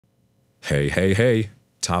Hey, hey, hey.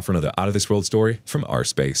 Time for another out-of-this-world story from our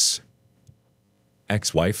space.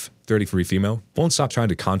 Ex-wife, 33 female, won't stop trying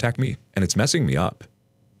to contact me, and it's messing me up.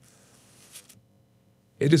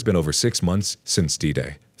 It has been over 6 months since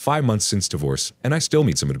D-Day, 5 months since divorce, and I still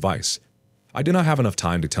need some advice. I did not have enough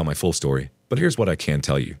time to tell my full story, but here's what I can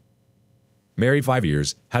tell you. Married 5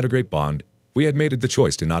 years, had a great bond. We had made it the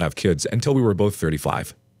choice to not have kids until we were both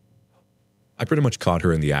 35. I pretty much caught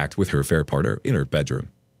her in the act with her affair partner in her bedroom.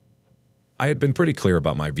 I had been pretty clear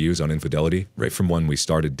about my views on infidelity right from when we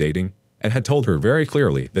started dating, and had told her very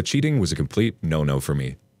clearly that cheating was a complete no-no for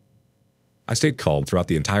me. I stayed calm throughout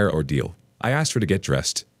the entire ordeal. I asked her to get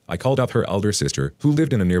dressed. I called up her elder sister, who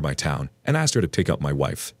lived in a nearby town, and asked her to pick up my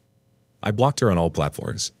wife. I blocked her on all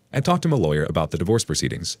platforms, and talked to my lawyer about the divorce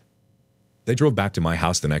proceedings. They drove back to my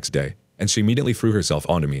house the next day, and she immediately threw herself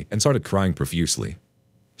onto me and started crying profusely.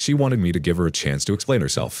 She wanted me to give her a chance to explain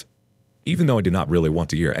herself. Even though I did not really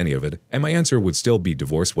want to hear any of it, and my answer would still be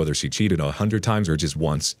divorce whether she cheated 100 times or just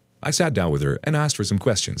once, I sat down with her and asked her some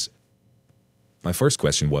questions. My first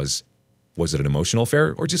question was it an emotional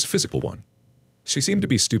affair or just a physical one? She seemed to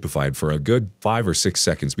be stupefied for a good 5 or 6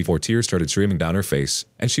 seconds before tears started streaming down her face,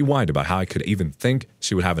 and she whined about how I could even think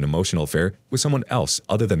she would have an emotional affair with someone else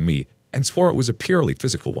other than me, and swore it was a purely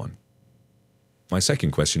physical one. My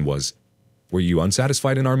second question was, were you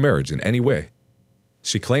unsatisfied in our marriage in any way?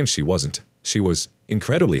 She claimed she wasn't. She was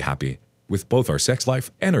incredibly happy with both our sex life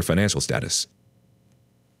and our financial status.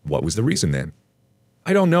 What was the reason then?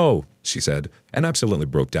 I don't know, she said, and absolutely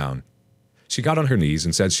broke down. She got on her knees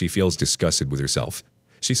and said she feels disgusted with herself.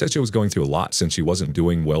 She said she was going through a lot since she wasn't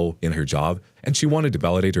doing well in her job, and she wanted to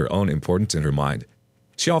validate her own importance in her mind.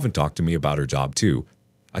 She often talked to me about her job too.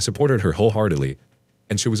 I supported her wholeheartedly,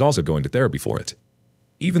 and she was also going to therapy for it.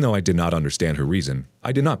 Even though I did not understand her reason,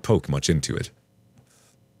 I did not poke much into it.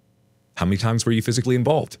 How many times were you physically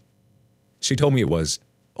involved? She told me it was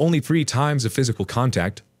only 3 times of physical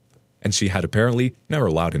contact, and she had apparently never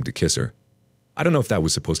allowed him to kiss her. I don't know if that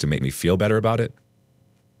was supposed to make me feel better about it.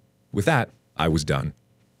 With that, I was done.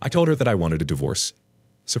 I told her that I wanted a divorce.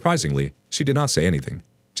 Surprisingly, she did not say anything,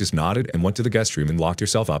 just nodded and went to the guest room and locked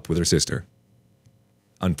herself up with her sister.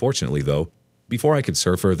 Unfortunately, though, before I could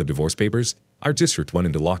serve her the divorce papers, our district went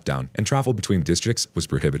into lockdown and travel between districts was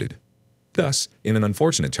prohibited. Thus, in an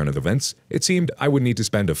unfortunate turn of events, it seemed I would need to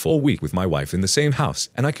spend a full week with my wife in the same house,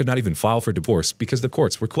 and I could not even file for divorce because the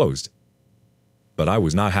courts were closed. But I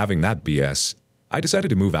was not having that BS. I decided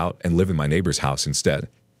to move out and live in my neighbor's house instead,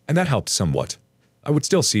 and that helped somewhat. I would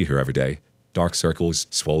still see her every day. Dark circles,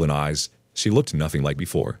 swollen eyes. She looked nothing like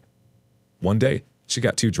before. One day, she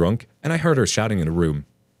got too drunk, and I heard her shouting in a room,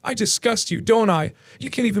 "I disgust you, don't I? You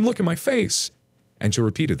can't even look at my face." And she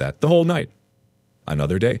repeated that the whole night.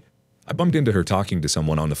 Another day, I bumped into her talking to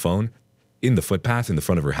someone on the phone, in the footpath in the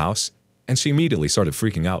front of her house, and she immediately started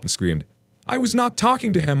freaking out and screamed, "I was not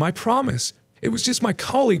talking to him, I promise. It was just my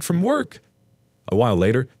colleague from work." A while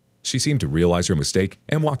later, she seemed to realize her mistake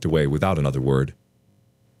and walked away without another word.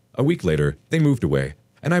 A week later, they moved away,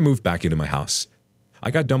 and I moved back into my house.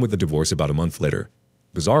 I got done with the divorce about a month later.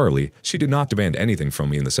 Bizarrely, she did not demand anything from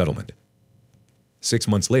me in the settlement. 6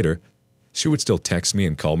 months later, she would still text me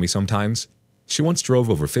and call me sometimes. She once drove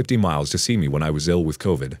over 50 miles to see me when I was ill with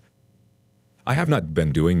COVID. I have not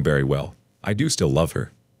been doing very well. I do still love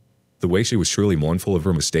her. The way she was truly mournful of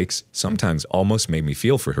her mistakes sometimes almost made me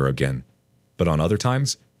feel for her again. But on other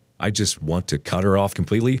times, I just want to cut her off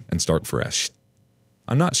completely and start fresh.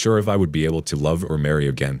 I'm not sure if I would be able to love or marry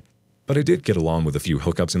again, but I did get along with a few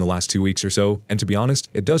hookups in the last 2 weeks or so, and to be honest,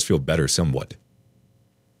 it does feel better somewhat.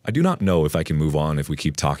 I do not know if I can move on if we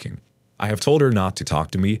keep talking. I have told her not to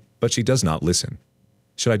talk to me, but she does not listen.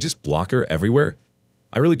 Should I just block her everywhere?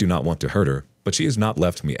 I really do not want to hurt her, but she has not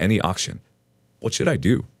left me any option. What should I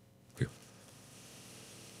do?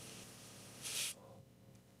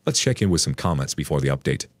 Let's check in with some comments before the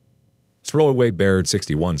update. Throwaway Baird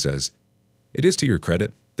 61 says, "It is to your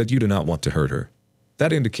credit that you do not want to hurt her.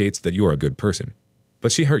 That indicates that you are a good person.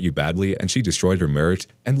 But she hurt you badly and she destroyed her marriage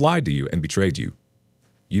and lied to you and betrayed you.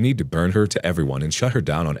 You need to burn her to everyone and shut her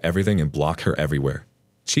down on everything and block her everywhere.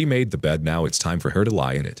 She made the bed, now it's time for her to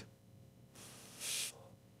lie in it."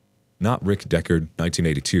 Not Rick Deckard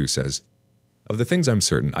 1982 says, "Of the things I'm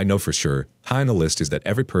certain I know for sure, high on the list is that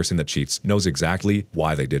every person that cheats knows exactly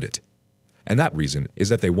why they did it. And that reason is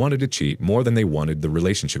that they wanted to cheat more than they wanted the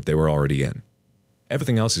relationship they were already in.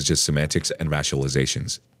 Everything else is just semantics and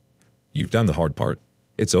rationalizations. You've done the hard part.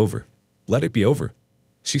 It's over. Let it be over.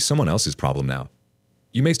 She's someone else's problem now.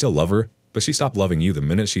 You may still love her, but she stopped loving you the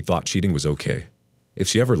minute she thought cheating was okay. If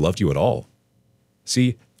she ever loved you at all.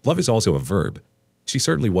 See, love is also a verb. She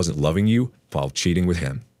certainly wasn't loving you while cheating with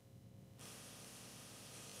him."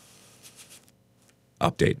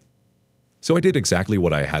 Update. So I did exactly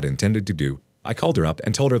what I had intended to do. I called her up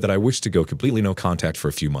and told her that I wished to go completely no contact for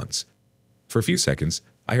a few months. For a few seconds,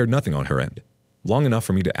 I heard nothing on her end, long enough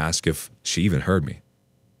for me to ask if she even heard me.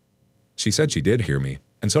 She said she did hear me,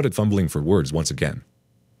 and started fumbling for words once again.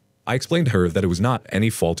 I explained to her that it was not any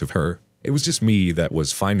fault of her, it was just me that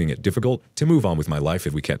was finding it difficult to move on with my life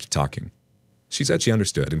if we kept talking. She said she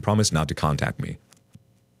understood and promised not to contact me.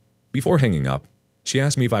 Before hanging up, she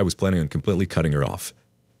asked me if I was planning on completely cutting her off.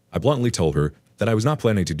 I bluntly told her that I was not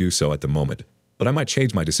planning to do so at the moment, but I might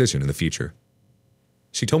change my decision in the future.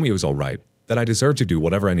 She told me it was all right, that I deserved to do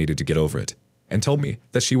whatever I needed to get over it, and told me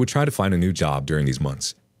that she would try to find a new job during these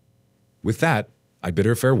months. With that, I bid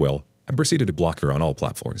her farewell and proceeded to block her on all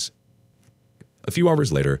platforms. A few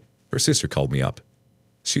hours later, her sister called me up.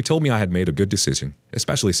 She told me I had made a good decision,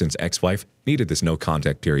 especially since ex-wife needed this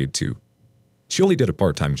no-contact period too. She only did a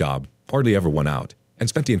part-time job, hardly ever went out, and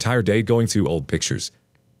spent the entire day going through old pictures.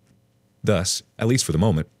 Thus, at least for the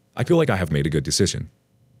moment, I feel like I have made a good decision.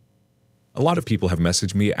 A lot of people have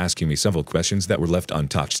messaged me asking me several questions that were left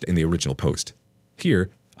untouched in the original post. Here,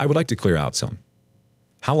 I would like to clear out some.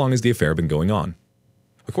 How long has the affair been going on?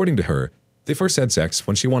 According to her, they first had sex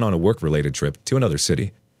when she went on a work-related trip to another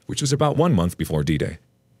city, which was about 1 month before D-Day.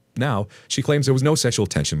 Now, she claims there was no sexual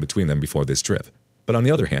tension between them before this trip, but on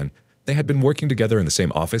the other hand, they had been working together in the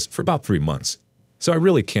same office for about 3 months, so I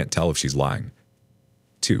really can't tell if she's lying.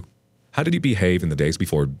 2. How did he behave in the days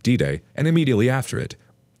before D-Day and immediately after it?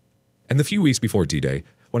 And the few weeks before D-Day,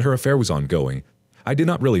 when her affair was ongoing, I did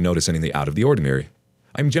not really notice anything out of the ordinary.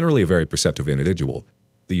 I'm generally a very perceptive individual.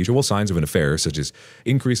 The usual signs of an affair, such as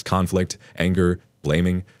increased conflict, anger,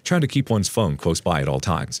 blaming, trying to keep one's phone close by at all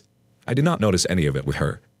times. I did not notice any of it with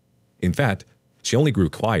her. In fact, she only grew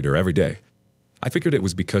quieter every day. I figured it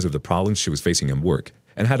was because of the problems she was facing in work,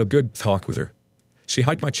 and had a good talk with her. She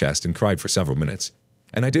hugged my chest and cried for several minutes,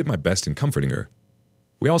 and I did my best in comforting her.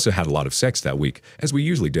 We also had a lot of sex that week, as we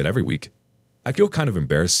usually did every week. I feel kind of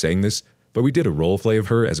embarrassed saying this, but we did a role play of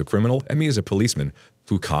her as a criminal and me as a policeman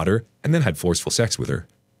who caught her and then had forceful sex with her.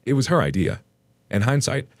 It was her idea. In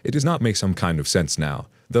hindsight, it does not make some kind of sense now,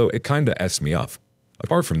 though it kinda F's me up.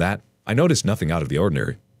 Apart from that, I noticed nothing out of the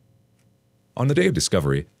ordinary. On the day of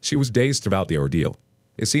discovery, she was dazed throughout the ordeal.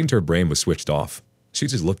 It seemed her brain was switched off. She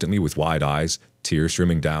just looked at me with wide eyes, tears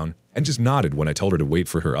streaming down, and just nodded when I told her to wait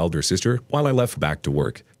for her elder sister while I left back to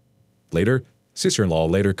work. Later, sister-in-law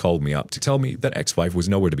later called me up to tell me that ex-wife was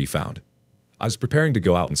nowhere to be found. I was preparing to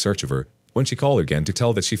go out in search of her when she called again to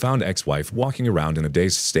tell that she found ex-wife walking around in a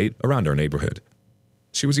dazed state around our neighborhood.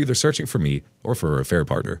 She was either searching for me or for her affair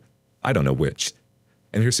partner. I don't know which.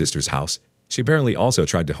 In her sister's house, she apparently also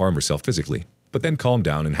tried to harm herself physically, but then calmed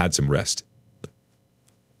down and had some rest.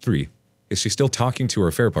 3. Is she still talking to her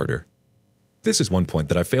affair partner? This is one point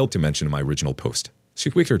that I failed to mention in my original post.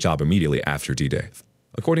 She quit her job immediately after D-Day.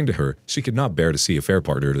 According to her, she could not bear to see a affair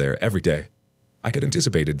partner there every day. I had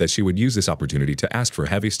anticipated that she would use this opportunity to ask for a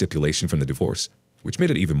heavy stipulation from the divorce, which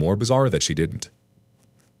made it even more bizarre that she didn't.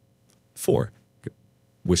 4.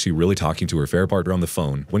 Was she really talking to her affair partner on the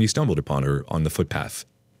phone when you stumbled upon her on the footpath?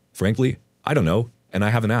 Frankly, I don't know, and I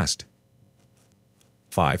haven't asked.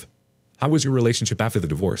 5. How was your relationship after the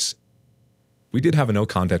divorce? We did have a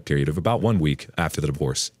no-contact period of about 1 week after the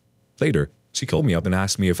divorce. Later, she called me up and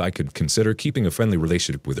asked me if I could consider keeping a friendly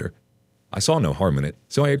relationship with her. I saw no harm in it,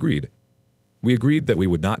 so I agreed. We agreed that we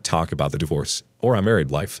would not talk about the divorce or our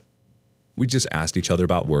married life. We just asked each other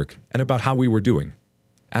about work and about how we were doing.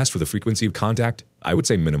 As for the frequency of contact, I would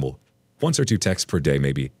say minimal. 1 or 2 texts per day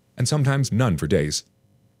maybe, and sometimes none for days.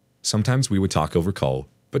 Sometimes we would talk over call,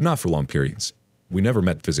 but not for long periods. We never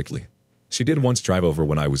met physically. She did once drive over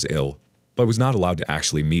when I was ill, but was not allowed to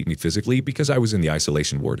actually meet me physically because I was in the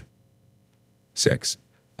isolation ward. 6.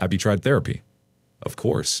 Have you tried therapy? Of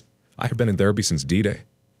course. I have been in therapy since D-Day.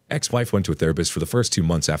 Ex-wife went to a therapist for the first 2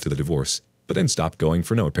 months after the divorce, but then stopped going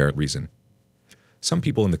for no apparent reason. Some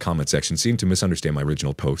people in the comment section seemed to misunderstand my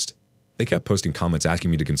original post. They kept posting comments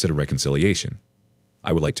asking me to consider reconciliation.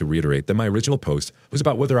 I would like to reiterate that my original post was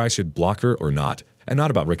about whether I should block her or not, and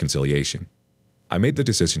not about reconciliation. I made the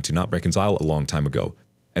decision to not reconcile a long time ago,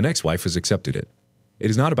 and ex-wife has accepted it. It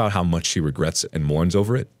is not about how much she regrets and mourns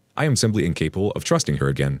over it. I am simply incapable of trusting her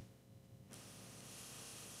again.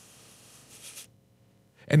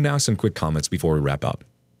 And now some quick comments before we wrap up.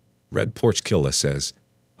 Red Porch Killa says,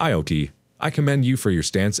 IoT, I commend you for your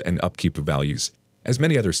stance and upkeep of values. As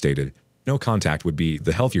many others stated, no contact would be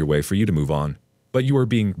the healthier way for you to move on, but you are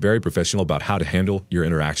being very professional about how to handle your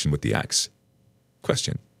interaction with the ex.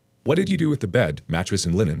 Question. What did you do with the bed, mattress,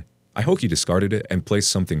 and linen? I hope you discarded it and placed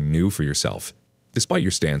something new for yourself. Despite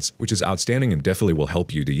your stance, which is outstanding and definitely will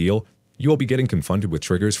help you to heal, You will be getting confronted with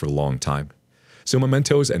triggers for a long time. So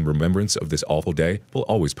mementos and remembrance of this awful day will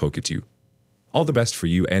always poke at you. All the best for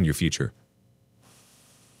you and your future.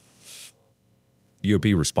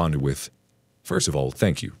 UOB responded with, "First of all,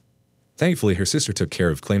 thank you. Thankfully, her sister took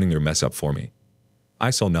care of cleaning your mess up for me.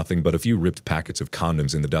 I saw nothing but a few ripped packets of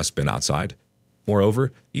condoms in the dustbin outside.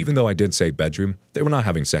 Moreover, even though I did say bedroom, they were not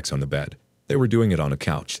having sex on the bed. They were doing it on a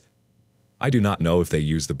couch. I do not know if they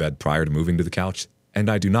used the bed prior to moving to the couch, and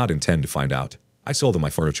I do not intend to find out. I sold them my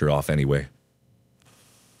furniture off anyway."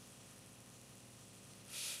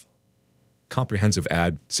 Comprehensive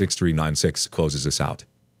ad 6396 closes us out.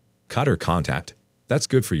 Cut her contact. That's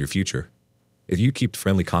good for your future. If you keep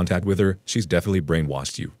friendly contact with her, she's definitely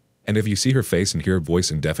brainwashed you. And if you see her face and hear her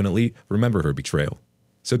voice indefinitely, remember her betrayal.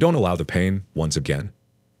 So don't allow the pain once again.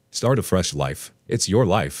 Start a fresh life. It's your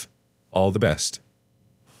life. All the best.